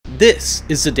This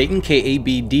is the Dayton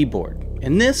KABD board,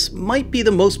 and this might be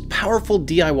the most powerful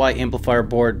DIY amplifier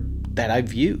board that I've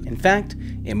viewed. In fact,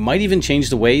 it might even change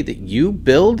the way that you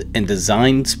build and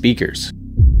design speakers.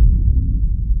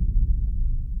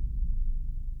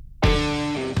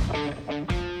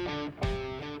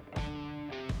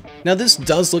 Now this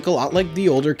does look a lot like the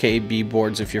older KAB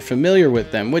boards if you're familiar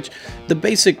with them, which the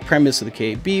basic premise of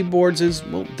the KAB boards is,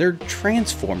 well, they're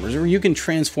transformers, or you can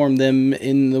transform them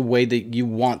in the way that you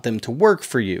want them to work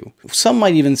for you. Some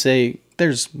might even say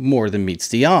there's more than meets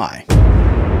the eye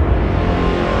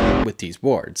with these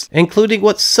boards, including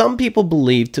what some people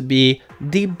believe to be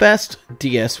the best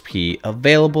DSP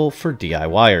available for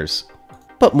DIYers.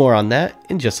 But more on that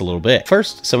in just a little bit.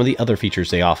 First, some of the other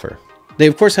features they offer. They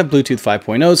of course have Bluetooth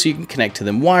 5.0, so you can connect to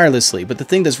them wirelessly, but the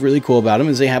thing that's really cool about them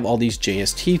is they have all these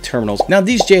JST terminals. Now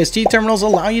these JST terminals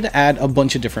allow you to add a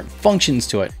bunch of different functions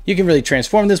to it. You can really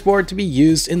transform this board to be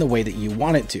used in the way that you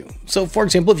want it to. So for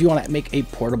example, if you want to make a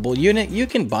portable unit, you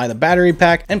can buy the battery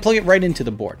pack and plug it right into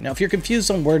the board. Now if you're confused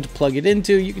on where to plug it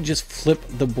into, you can just flip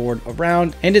the board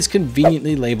around and it's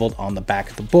conveniently labeled on the back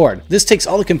of the board. This takes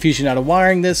all the confusion out of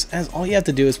wiring this, as all you have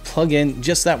to do is plug in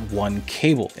just that one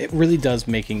cable. It really does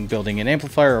making building an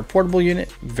amplifier or portable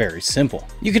unit very simple.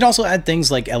 You can also add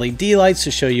things like LED lights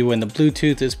to show you when the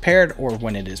Bluetooth is paired or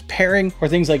when it is pairing, or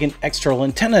things like an external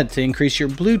antenna to increase your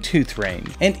Bluetooth range,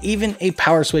 and even a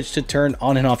power switch to turn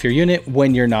on and off your unit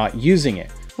when you're not using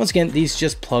it. Once again, these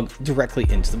just plug directly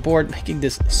into the board, making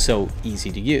this so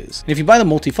easy to use. And if you buy the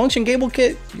multifunction cable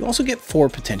kit, you also get 4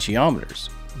 potentiometers.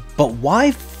 But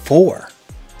why 4?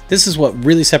 This is what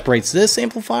really separates this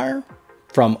amplifier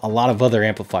from a lot of other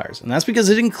amplifiers, and that's because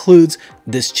it includes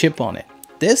this chip on it.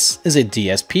 This is a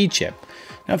DSP chip.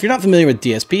 Now, if you're not familiar with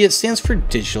DSP, it stands for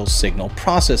digital signal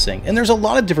processing, and there's a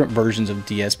lot of different versions of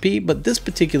DSP, but this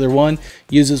particular one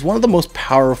uses one of the most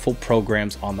powerful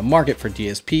programs on the market for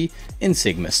DSP in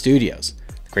Sigma Studios.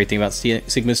 The great thing about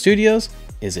Sigma Studios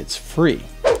is it's free.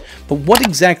 But what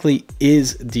exactly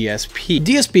is DSP?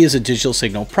 DSP is a digital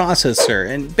signal processor,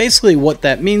 and basically what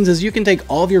that means is you can take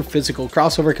all of your physical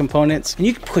crossover components and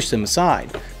you can push them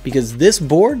aside, because this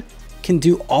board can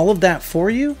do all of that for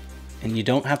you and you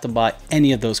don't have to buy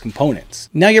any of those components.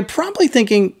 Now you're probably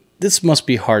thinking this must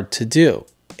be hard to do.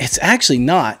 It's actually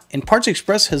not, and Parts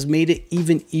Express has made it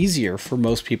even easier for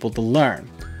most people to learn.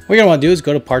 What you're gonna wanna do is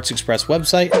go to Parts Express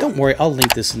website. Don't worry, I'll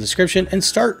link this in the description, and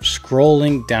start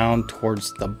scrolling down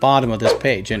towards the bottom of this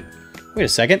page. And wait a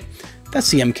second, that's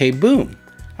the MK Boom.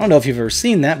 I don't know if you've ever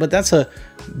seen that, but that's a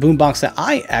boombox that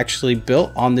I actually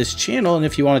built on this channel. And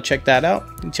if you wanna check that out,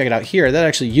 you can check it out here. That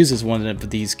actually uses one of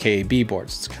these KAB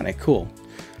boards. It's kinda cool.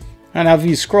 And now if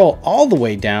you scroll all the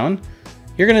way down,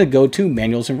 you're gonna go to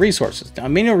Manuals and Resources. Now,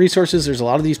 Manual Resources, there's a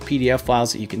lot of these PDF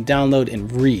files that you can download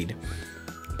and read.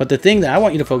 But the thing that I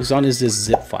want you to focus on is this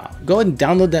zip file. Go ahead and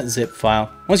download that zip file.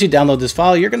 Once you download this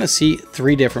file, you're gonna see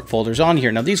 3 different folders on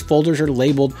here. Now these folders are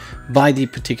labeled by the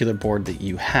particular board that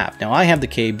you have. Now I have the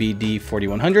KABD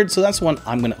 4100, so that's the one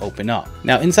I'm gonna open up.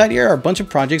 Now inside here are a bunch of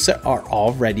projects that are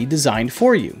already designed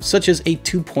for you, such as a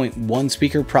 2.1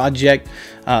 speaker project,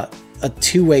 a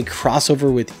 2-way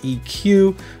crossover with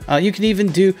EQ. You can even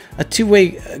do a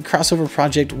 2-way crossover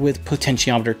project with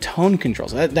potentiometer tone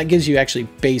controls. That gives you actually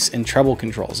bass and treble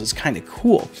controls. It's kind of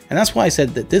cool. And that's why I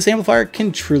said that this amplifier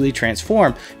can truly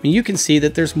transform. I mean, you can see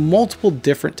that there's multiple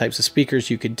different types of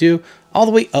speakers you could do, all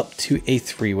the way up to a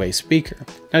 3-way speaker.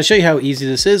 Now to show you how easy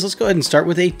this is, let's go ahead and start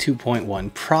with a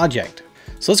 2.1 project.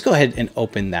 So let's go ahead and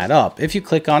open that up. If you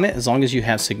click on it, as long as you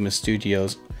have Sigma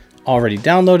Studios already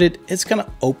downloaded, it's gonna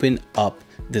open up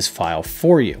this file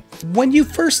for you. When you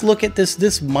first look at this,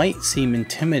 this might seem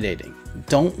intimidating.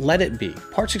 Don't let it be.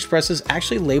 Parts Express has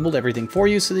actually labeled everything for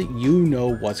you so that you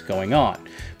know what's going on.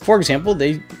 For example,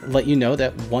 they let you know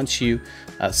that once you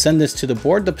send this to the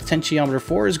board, the potentiometer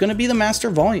 4 is gonna be the master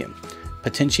volume.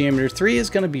 Potentiometer 3 is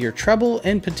going to be your treble,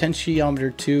 and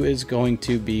potentiometer 2 is going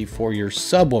to be for your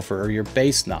subwoofer or your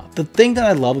bass knob. The thing that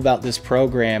I love about this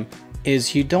program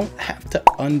is you don't have to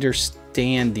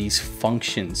understand these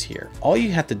functions here. All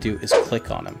you have to do is click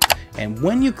on them. And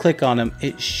when you click on them,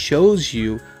 it shows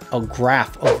you a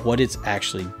graph of what it's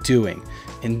actually doing.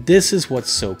 And this is what's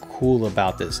so cool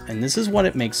about this. And this is what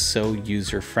it makes so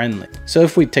user-friendly. So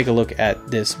if we take a look at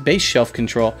this bass shelf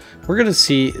control, we're gonna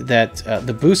see that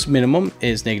the boost minimum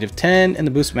is -10 and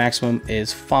the boost maximum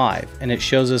is 5. And it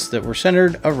shows us that we're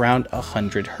centered around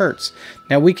 100 Hertz.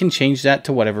 Now we can change that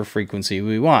to whatever frequency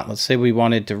we want. Let's say we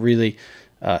wanted to really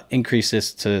increase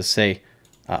this to say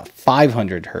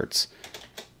 500 Hertz.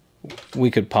 We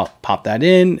could pop that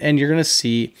in, and you're going to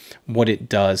see what it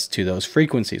does to those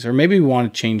frequencies. Or maybe we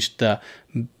want to change the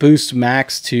boost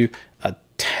max to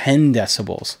 10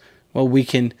 decibels. Well, we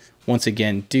can once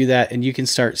again do that, and you can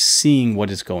start seeing what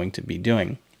it's going to be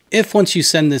doing. If once you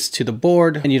send this to the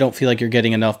board and you don't feel like you're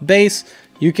getting enough bass,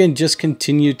 you can just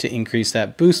continue to increase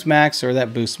that boost max or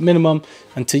that boost minimum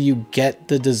until you get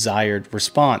the desired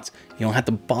response. You don't have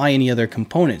to buy any other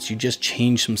components. You just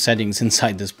change some settings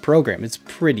inside this program. It's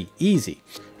pretty easy.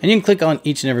 And you can click on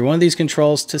each and every one of these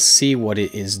controls to see what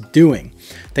it is doing.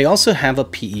 They also have a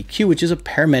PEQ, which is a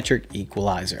parametric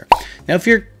equalizer. Now, if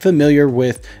you're familiar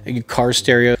with a car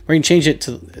stereo, where you can change it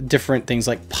to different things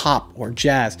like pop or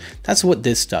jazz, that's what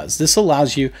this does. This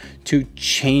allows you to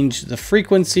change the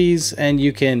frequencies, and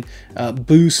you can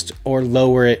boost or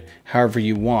lower it however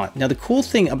you want. Now, the cool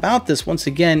thing about this, once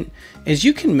again, is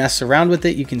you can mess around with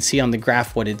it. You can see on the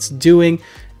graph what it's doing.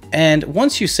 And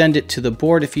once you send it to the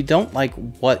board, if you don't like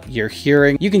what you're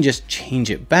hearing, you can just change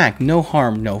it back. No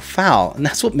harm, no foul. And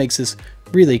that's what makes this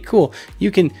really cool.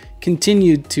 You can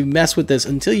continue to mess with this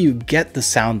until you get the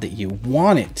sound that you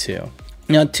want it to.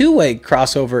 Now, two-way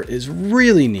crossover is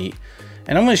really neat.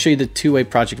 And I'm going to show you the two-way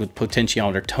project with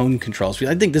potentiometer tone controls,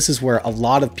 because I think this is where a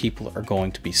lot of people are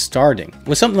going to be starting.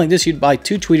 With something like this, you'd buy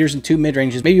 2 tweeters and 2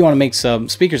 mid-ranges. Maybe you want to make some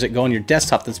speakers that go on your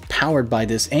desktop that's powered by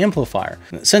this amplifier.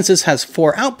 Since this has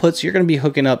 4 outputs, you're going to be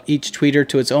hooking up each tweeter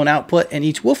to its own output and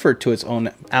each woofer to its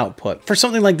own output. For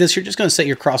something like this, you're just going to set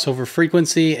your crossover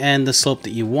frequency and the slope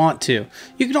that you want to.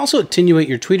 You can also attenuate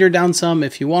your tweeter down some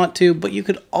if you want to, but you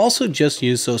could also just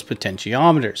use those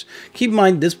potentiometers. Keep in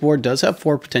mind, this board does have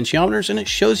 4 potentiometers, and it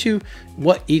shows you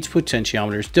what each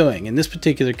potentiometer is doing. In this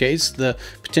particular case, the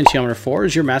potentiometer 4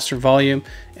 is your master volume,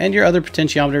 and your other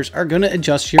potentiometers are going to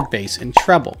adjust your bass and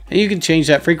treble. And you can change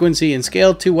that frequency and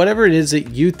scale to whatever it is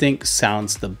that you think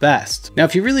sounds the best. Now,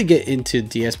 if you really get into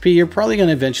DSP, you're probably going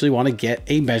to eventually want to get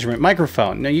a measurement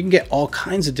microphone. Now, you can get all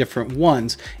kinds of different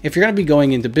ones. If you're going to be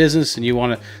going into business and you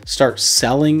want to start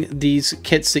selling these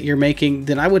kits that you're making,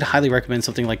 then I would highly recommend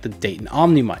something like the Dayton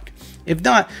OmniMic. If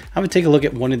not, I would take a look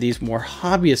at one of these more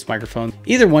hobbyist microphones.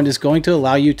 Either one is going to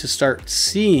allow you to start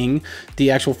seeing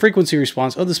the actual frequency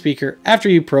response of the speaker after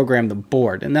you program the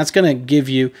board. And that's going to give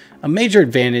you a major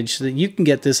advantage so that you can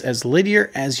get this as linear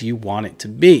as you want it to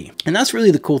be. And that's really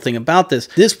the cool thing about this.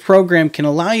 This program can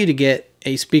allow you to get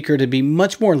a speaker to be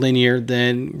much more linear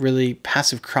than really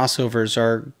passive crossovers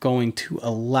are going to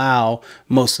allow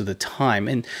most of the time.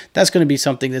 And that's going to be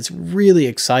something that's really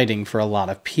exciting for a lot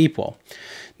of people.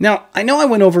 Now, I know I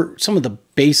went over some of the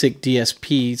basic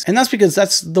DSPs, and that's because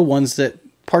that's the ones that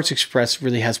Parts Express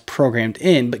really has programmed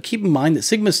in, but keep in mind that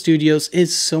Sigma Studios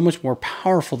is so much more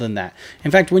powerful than that.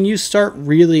 In fact, when you start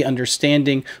really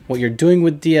understanding what you're doing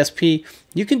with DSP,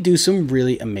 you can do some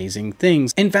really amazing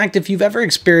things. In fact, if you've ever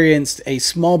experienced a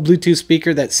small Bluetooth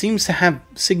speaker that seems to have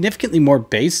significantly more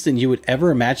bass than you would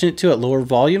ever imagine it to at lower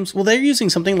volumes, well, they're using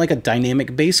something like a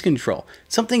dynamic bass control,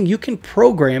 something you can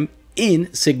program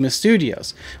in Sigma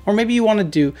Studios. Or maybe you want to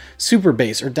do super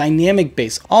bass or dynamic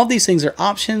bass. All these things are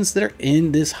options that are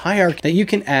in this hierarchy that you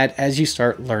can add as you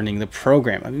start learning the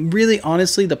program. I mean, really,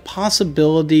 honestly, the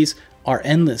possibilities are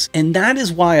endless. And that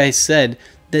is why I said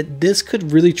that this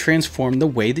could really transform the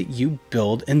way that you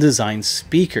build and design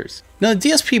speakers. Now, the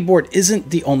DSP board isn't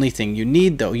the only thing you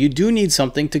need, though. You do need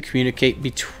something to communicate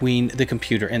between the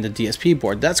computer and the DSP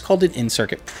board. That's called an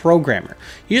InCircuit Programmer.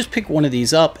 You just pick one of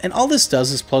these up, and all this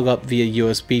does is plug up via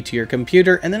USB to your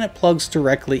computer, and then it plugs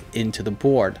directly into the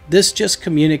board. This just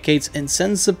communicates and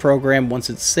sends the program once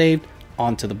it's saved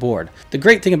onto the board. The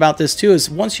great thing about this too is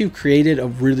once you've created a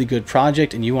really good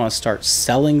project and you want to start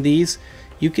selling these,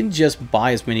 you can just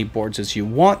buy as many boards as you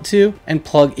want to and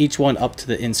plug each one up to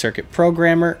the InCircuit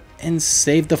Programmer and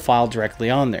save the file directly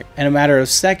on there. In a matter of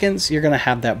seconds, you're going to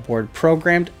have that board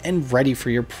programmed and ready for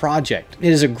your project.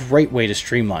 It is a great way to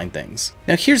streamline things.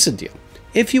 Now, here's the deal.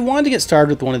 If you wanted to get started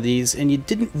with one of these and you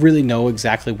didn't really know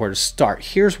exactly where to start,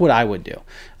 here's what I would do.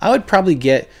 I would probably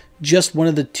get just one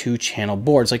of the 2-channel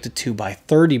boards, like the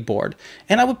 2x30 board,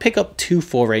 and I would pick up 2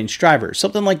 full-range drivers,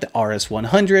 something like the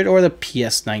RS100 or the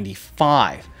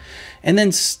PS95, and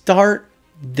then start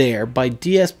there by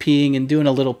DSPing and doing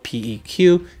a little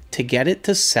PEQ to get it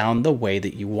to sound the way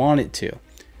that you want it to.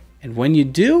 And when you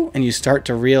do, and you start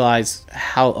to realize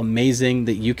how amazing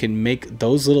that you can make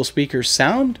those little speakers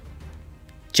sound,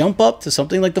 jump up to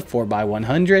something like the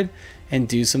 4x100 and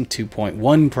do some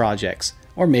 2.1 projects,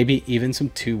 or maybe even some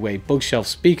 2-way bookshelf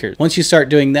speakers. Once you start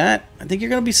doing that, I think you're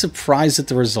going to be surprised at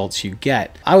the results you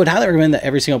get. I would highly recommend that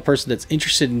every single person that's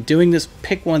interested in doing this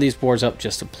pick one of these boards up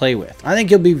just to play with. I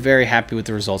think you'll be very happy with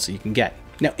the results that you can get.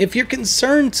 Now, if you're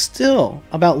concerned still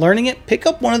about learning it, pick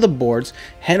up one of the boards,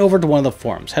 head over to one of the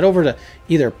forums. Head over to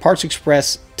either Parts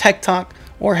Express, Tech Talk,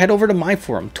 or head over to my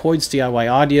forum, Toyd's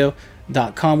DIY Audio.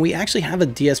 speakers.THis.com. We actually have a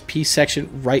DSP section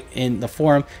right in the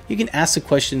forum. You can ask the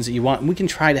questions that you want and we can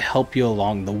try to help you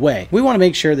along the way. We want to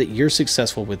make sure that you're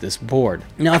successful with this board.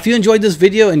 Now, if you enjoyed this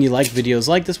video and you like videos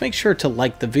like this, make sure to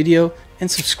like the video and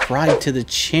subscribe to the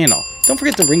channel. Don't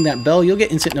forget to ring that bell. You'll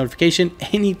get instant notification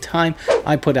anytime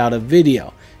I put out a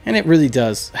video. And it really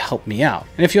does help me out.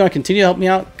 And if you want to continue to help me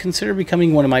out, consider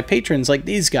becoming one of my patrons like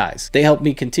these guys. They help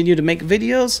me continue to make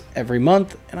videos every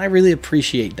month, and I really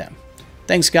appreciate them.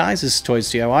 Thanks, guys. This is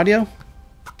Toys to Audio,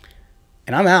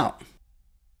 and I'm out.